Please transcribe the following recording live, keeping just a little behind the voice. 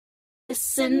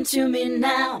Listen to me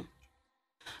now.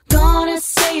 Gonna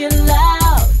say it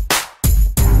loud.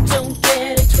 Don't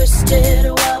get it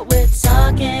twisted what we're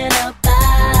talking about.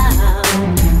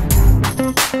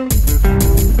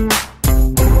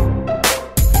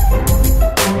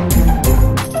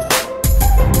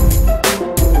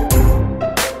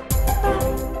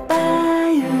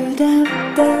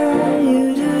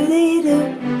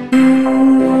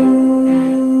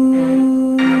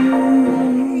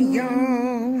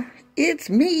 It's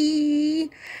me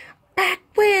back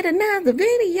with another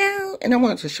video, and I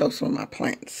wanted to show some of my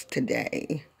plants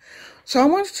today. So I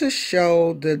wanted to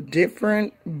show the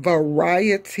different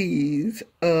varieties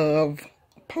of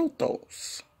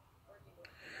pothos.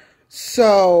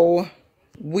 So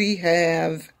we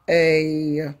have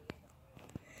a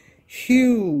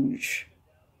huge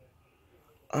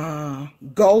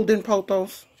golden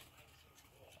pothos.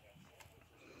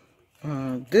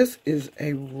 This is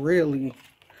a really,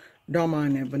 don't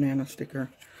mind that banana sticker.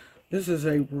 This is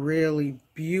a really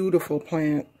beautiful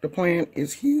plant. The plant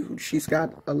is huge. She's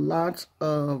got a lot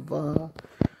of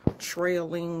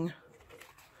trailing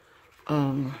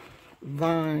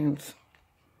vines.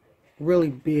 Really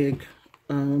big,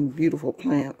 beautiful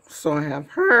plant. So I have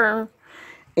her,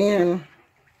 and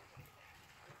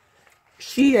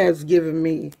she has given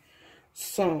me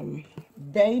some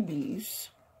babies.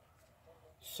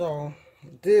 So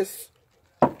this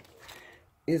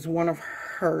is one of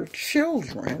her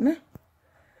children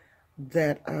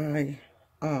that I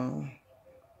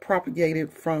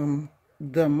propagated from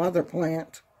the mother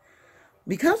plant.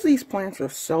 Because these plants are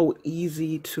so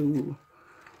easy to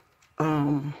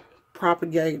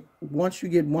propagate, once you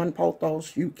get one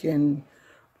pothos, you can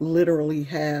literally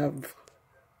have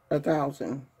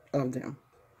 1,000 of them.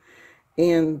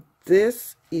 And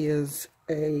this is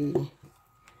a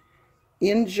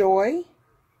Enjoy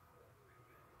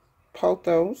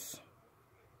Pothos.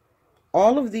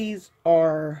 All of these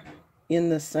are in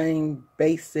the same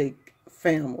basic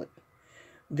family.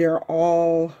 They're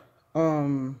all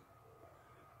vine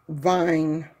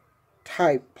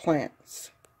type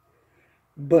plants,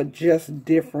 but just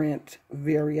different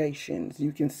variations.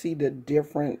 You can see the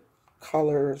different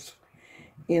colors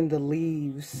in the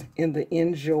leaves in the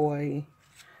Enjoy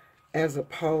as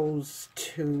opposed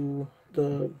to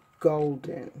the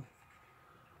golden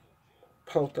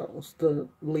pothos. The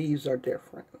leaves are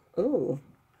different. Oh,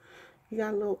 you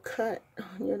got a little cut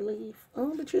on your leaf.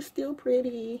 Oh, but you're still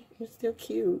pretty. You're still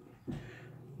cute.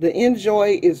 The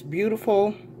Enjoy is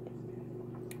beautiful.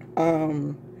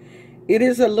 It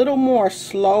is a little more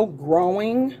slow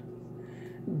growing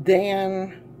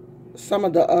than some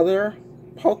of the other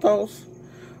pothos,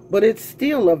 but it's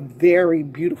still a very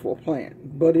beautiful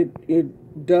plant. But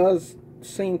it does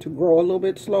seem to grow a little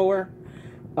bit slower.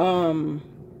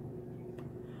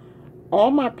 All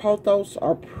my pothos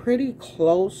are pretty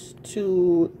close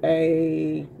to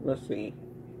a, let's see,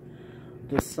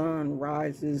 the sun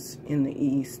rises in the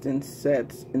east and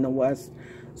sets in the west.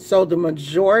 So the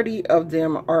majority of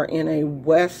them are in a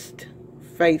west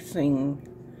facing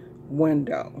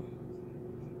window.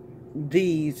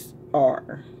 These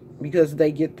are, because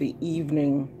they get the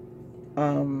evening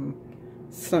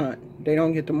sun. They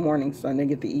don't get the morning sun, they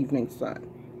get the evening sun.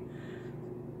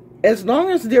 As long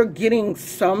as they're getting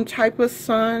some type of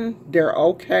sun, they're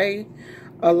okay.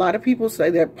 A lot of people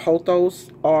say that pothos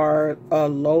are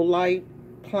low light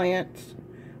plants,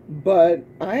 but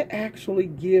I actually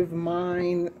give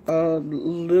mine a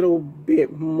little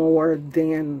bit more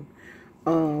than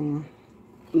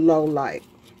low light.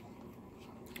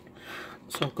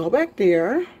 So go back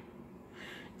there,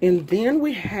 and then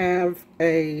we have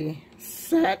a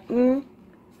satin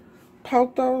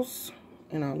pothos,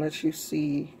 and I'll let you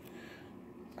see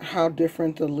how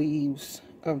different the leaves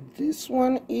of this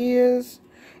one is.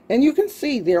 And you can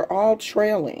see they're all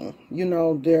trailing. You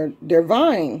know, they're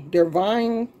vine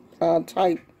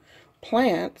type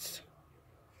plants.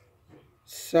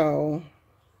 So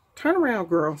turn around,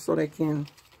 girl, so they can,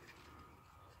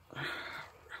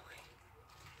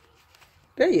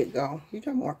 there you go. You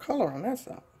got more color on that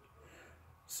side.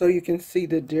 So you can see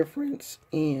the difference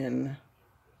in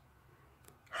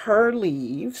her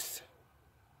leaves,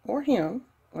 or him.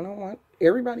 I don't want,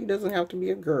 everybody doesn't have to be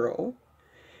a girl,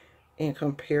 in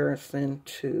comparison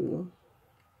to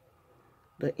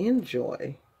the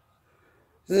Enjoy.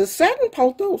 The satin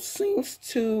pothos seems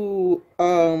to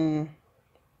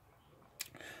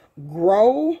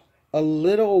grow a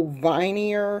little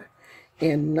vinier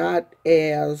and not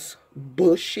as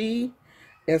bushy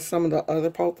as some of the other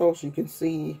pothos. You can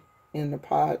see in the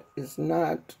pot, it's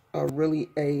not really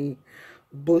a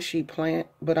bushy plant,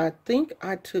 but I think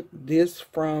I took this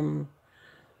from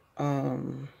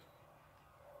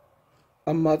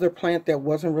a mother plant that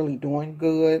wasn't really doing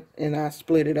good, and I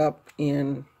split it up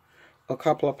in a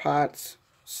couple of pots.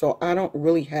 So I don't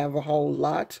really have a whole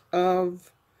lot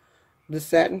of the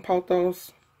satin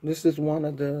pothos. This is one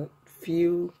of the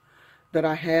few that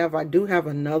I have. I do have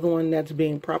another one that's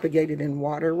being propagated in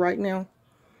water right now,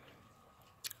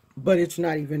 but it's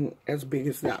not even as big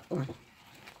as that one.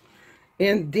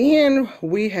 And then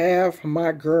we have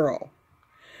my girl.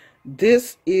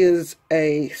 This is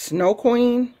a Snow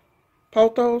Queen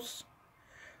Pothos.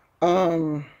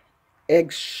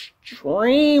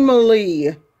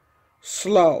 Extremely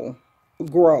slow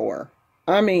grower.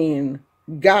 I mean,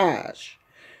 gosh.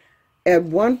 At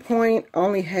one point,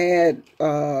 only had 2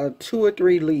 or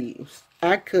 3 leaves.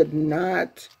 I could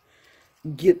not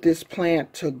get this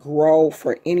plant to grow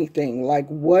for anything. Like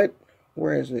what?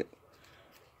 Where is it?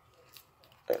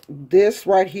 This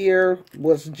right here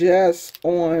was just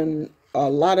on a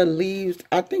lot of leaves.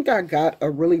 I think I got a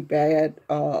really bad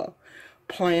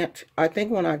plant. I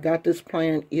think when I got this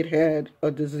plant, it had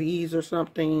a disease or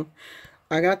something.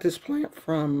 I got this plant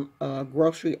from a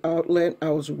grocery outlet.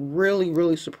 I was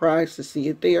really surprised to see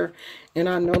it there. And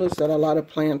I noticed that a lot of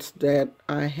plants that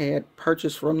I had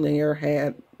purchased from there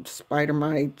had spider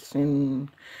mites and,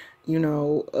 you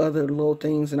know, other little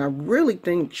things. And I really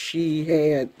think she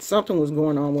had, something was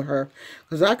going on with her,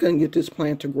 because I couldn't get this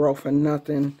plant to grow for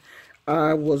nothing.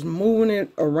 I was moving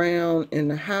it around in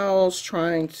the house,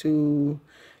 trying to,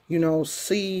 you know,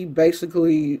 see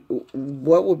basically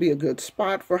what would be a good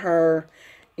spot for her.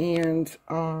 And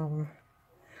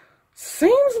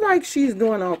seems like she's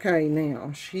doing okay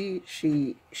now. She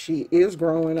is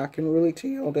growing. I can really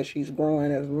tell that she's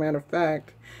growing. As a matter of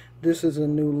fact, this is a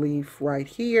new leaf right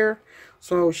here.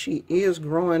 So she is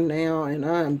growing now, and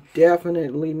I'm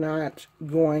definitely not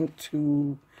going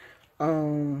to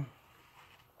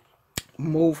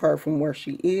move her from where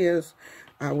she is.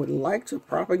 I would like to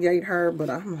propagate her, but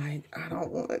I'm like, I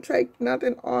don't want to take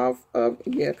nothing off of,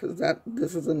 yeah, because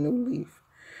this is a new leaf.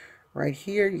 Right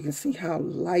here, you can see how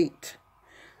light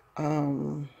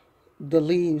the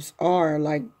leaves are.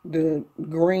 Like the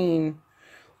green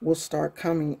will start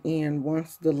coming in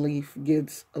once the leaf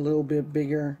gets a little bit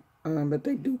bigger, but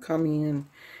they do come in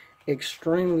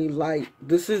extremely light.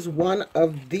 This is one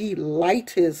of the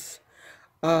lightest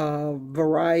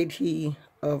variety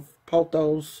of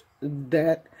pothos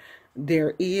that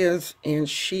there is, and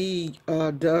she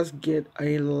does get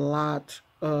a lot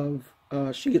of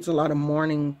she gets a lot of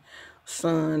morning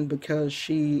sun because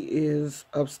she is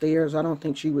upstairs. I don't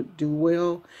think she would do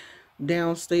well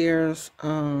downstairs.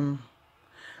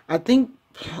 I think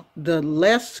the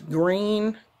less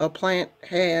green a plant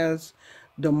has,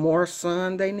 the more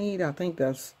sun they need. I think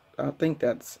that's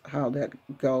how that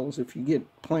goes. If you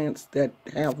get plants that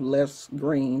have less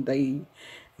green, they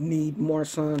need more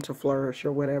sun to flourish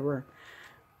or whatever.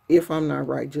 If I'm not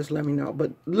right, just let me know.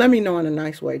 But let me know in a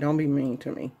nice way. Don't be mean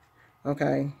to me.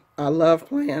 Okay? I love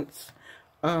plants.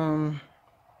 I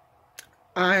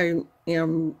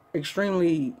am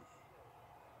extremely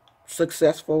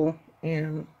successful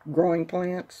in growing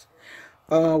plants.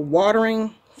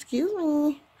 Watering, excuse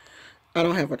me, I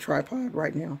don't have a tripod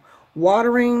right now.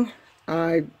 Watering,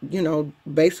 I, you know,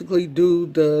 basically do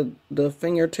the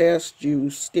finger test. You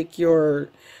stick your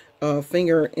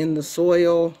finger in the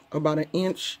soil about 1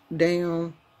 inch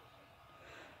down.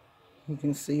 You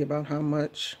can see about how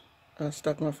much I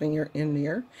stuck my finger in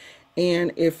there.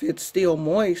 And if it's still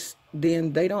moist,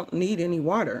 then they don't need any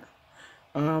water.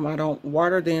 I don't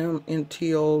water them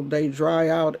until they dry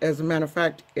out. As a matter of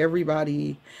fact,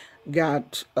 everybody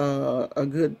got a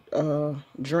good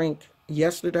drink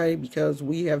yesterday because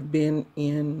we have been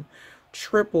in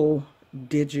triple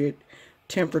digit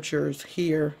temperatures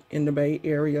here in the Bay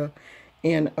Area.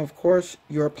 And of course,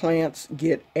 your plants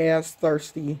get as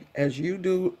thirsty as you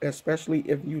do, especially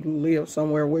if you live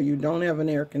somewhere where you don't have an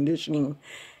air conditioning,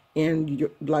 and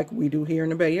like we do here in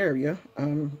the Bay Area.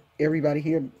 Everybody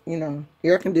here, you know,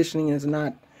 air conditioning is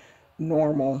not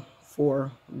normal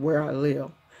for where I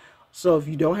live. So if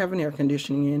you don't have an air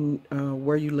conditioning in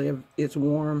where you live, it's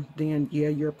warm, then yeah,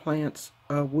 your plants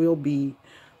will be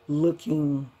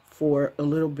looking for a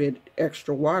little bit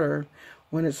extra water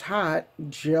when it's hot,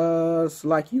 just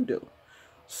like you do.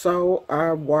 So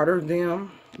I water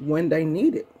them when they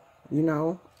need it. You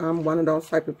know, I'm one of those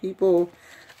type of people.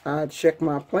 I check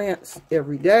my plants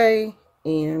every day,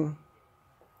 and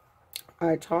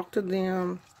I talk to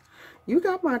them. You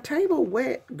got my table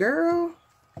wet, girl.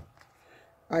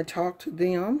 I talk to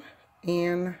them,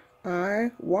 and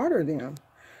I water them.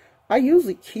 I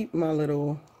usually keep my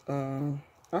little,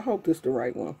 I hope this is the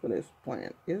right one for this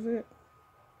plant. Is it?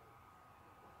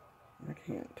 I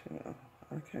can't tell.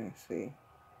 I can't see.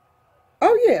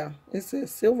 Yeah, it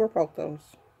says silver pothos.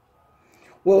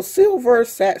 Well, silver,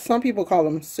 some people call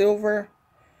them silver.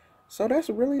 So that's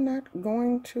really not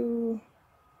going to...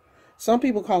 Some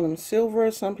people call them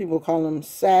silver. Some people call them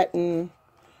satin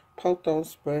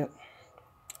pothos. But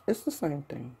it's the same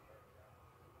thing.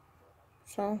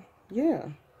 So, yeah.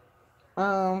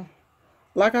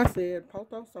 Like I said,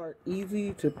 pothos are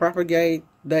easy to propagate.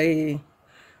 They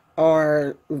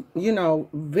are,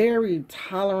 very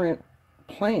tolerant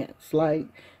plants. Like,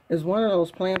 it's one of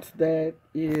those plants that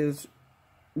is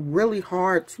really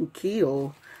hard to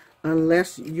kill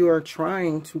unless you're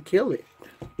trying to kill it.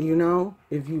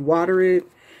 If you water it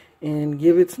and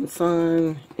give it some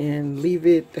sun and leave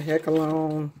it the heck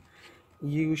alone,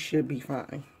 you should be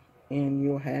fine. And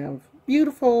you'll have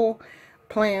beautiful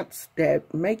plants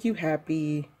that make you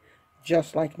happy,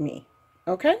 just like me.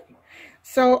 Okay?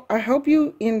 So I hope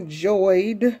you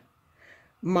enjoyed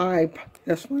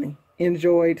that's funny.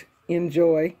 Enjoy.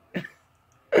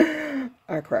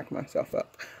 I cracked myself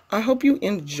up. I hope you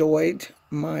enjoyed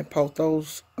my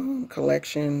Pothos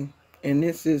collection. And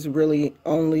this is really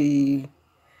only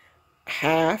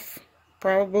half,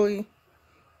 probably.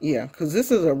 Yeah, because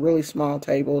this is a really small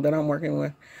table that I'm working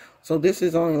with. So this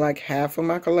is only like half of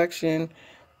my collection.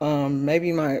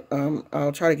 Maybe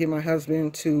I'll try to get my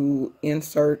husband to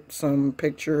insert some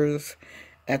pictures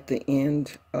at the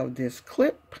end of this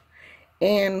clip.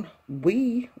 And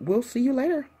we will see you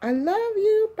later. I love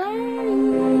you. Bye.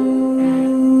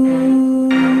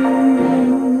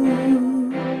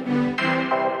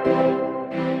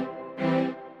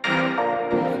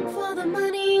 One for the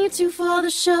money, two for the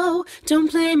show. Don't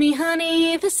play me,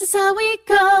 honey. This is how we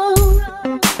go.